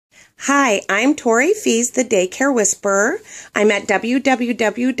Hi, I'm Tori Fees, the Daycare Whisperer. I'm at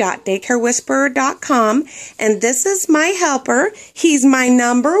www.daycarewhisperer.com, and this is my helper. He's my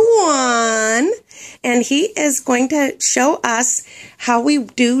number one, and he is going to show us how we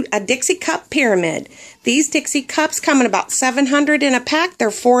do a Dixie cup pyramid. These Dixie cups come in about 700 in a pack. They're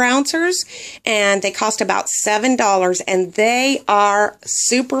 4 ounces, and they cost about $7, and they are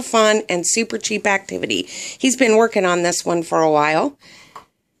super fun and super cheap activity. He's been working on this one for a while.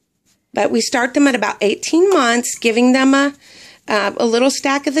 But we start them at about 18 months, giving them a little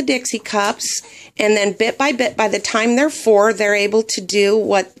stack of the Dixie cups. And then bit by bit, by the time they're 4, they're able to do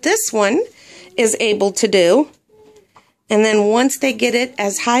what this one is able to do. And then once they get it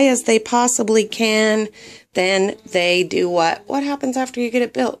as high as they possibly can, then they do what? What happens after you get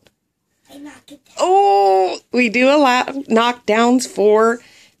it built? They knock it down. Oh, we do a lot of knockdowns for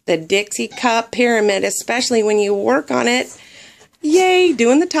the Dixie cup pyramid, especially when you work on it. Yay,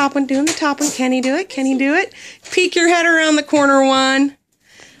 doing the top one, doing the top one. Can he do it? Can he do it? Peek your head around the corner one.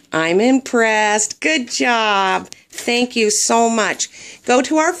 I'm impressed. Good job. Thank you so much. Go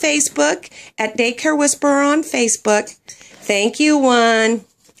to our Facebook at Daycare Whisperer on Facebook. Thank you, one.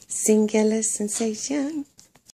 Singular sensation.